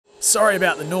Sorry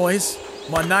about the noise.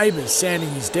 My neighbour's sanding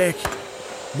his deck.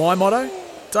 My motto?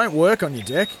 Don't work on your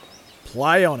deck.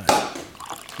 Play on it.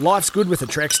 Life's good with a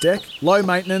Trex deck. Low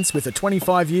maintenance with a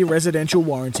 25-year residential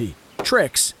warranty.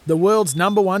 Trex, the world's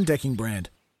 #1 decking brand.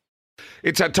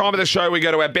 It's that time of the show we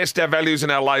go to our best, our values and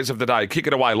our lays of the day. Kick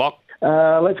it away, Lock.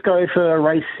 Let's go for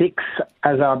race 6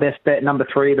 as our best bet. Number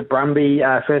 3, the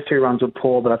Brumby. First 2 runs were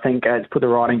poor, but I think it's put the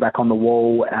riding back on the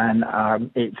wall and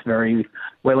it's very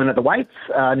well in at the weights.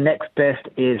 Next best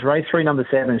is race 3, number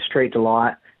 7, Street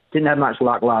Delight. Didn't have much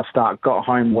luck last start. Got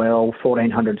home well.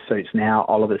 1,400 suits now.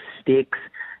 Oliver Sticks.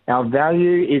 Our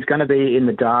value is going to be in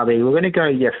the Derby. We're going to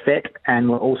go Yafet, and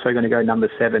we're also going to go number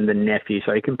 7, the Nephew.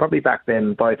 So you can probably back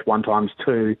them both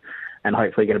 1x2 and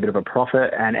hopefully get a bit of a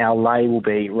profit. And our lay will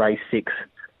be race 6,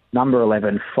 number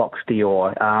 11, Fox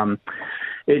Dior.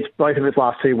 It's both of its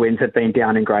last 2 wins have been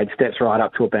down in grade, steps right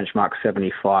up to a benchmark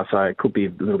 75, so it could be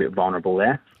a little bit vulnerable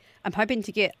there. I'm hoping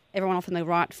to get everyone off on the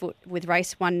right foot with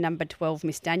race 1, number 12,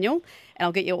 Miss Daniel. And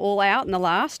I'll get you all out in the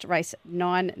last, race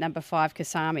 9, number 5,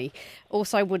 Kasami.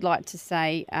 Also would like to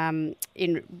say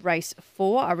in race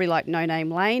 4, I really like No Name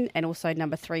Lane and also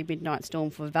number 3, Midnight Storm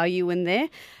for value in there.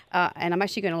 And I'm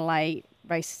actually going to lay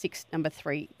race 6, number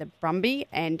 3, the Brumby.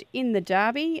 And in the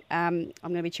Derby, I'm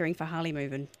going to be cheering for Harley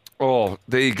Movin'. Oh,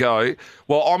 there you go.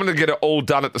 Well, I'm going to get it all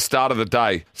done at the start of the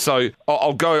day. So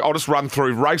I'll just run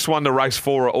through race 1 to race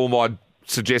 4 are all my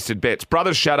suggested bets.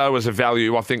 Brothers Shadow is a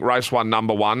value. I think race 1,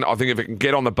 number 1. I think if it can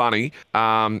get on the bunny,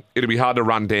 it'll be hard to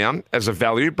run down as a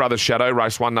value. Brothers Shadow,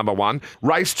 race 1, number 1.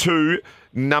 Race 2,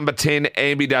 number 10,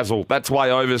 Ambidazzle. That's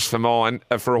way overs for mine,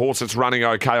 for a horse that's running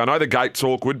okay. I know the gate's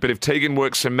awkward, but if Tegan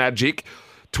works some magic,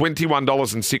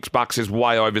 $21.06 is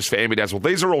way overs for Ambidazzle.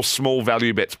 These are all small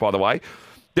value bets, by the way.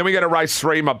 Then we go to race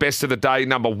 3, my best of the day,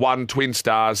 number 1, Twin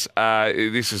Stars.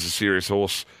 This is a serious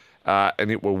horse, and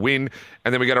it will win.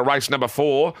 And then we go to race number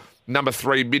 4, number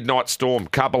 3, Midnight Storm.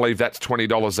 Can't believe that's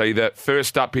 $20 either.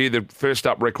 First up here, the first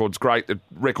up record's great. The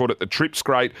record at the trip's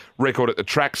great. Record at the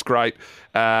track's great.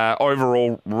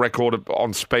 Overall record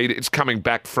on speed. It's coming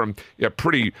back from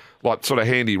pretty sort of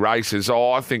handy races.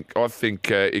 I think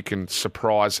it can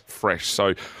surprise fresh.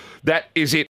 So that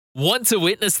is it. Want to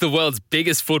witness the world's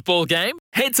biggest football game?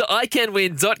 Head to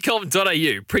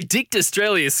iCanWin.com.au, predict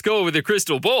Australia's score with a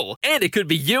crystal ball, and it could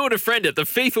be you and a friend at the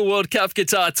FIFA World Cup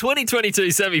Qatar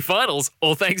 2022 semi-finals,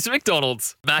 all thanks to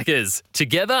McDonald's. Maccas,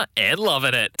 together and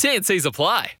loving it. TNCs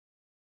apply.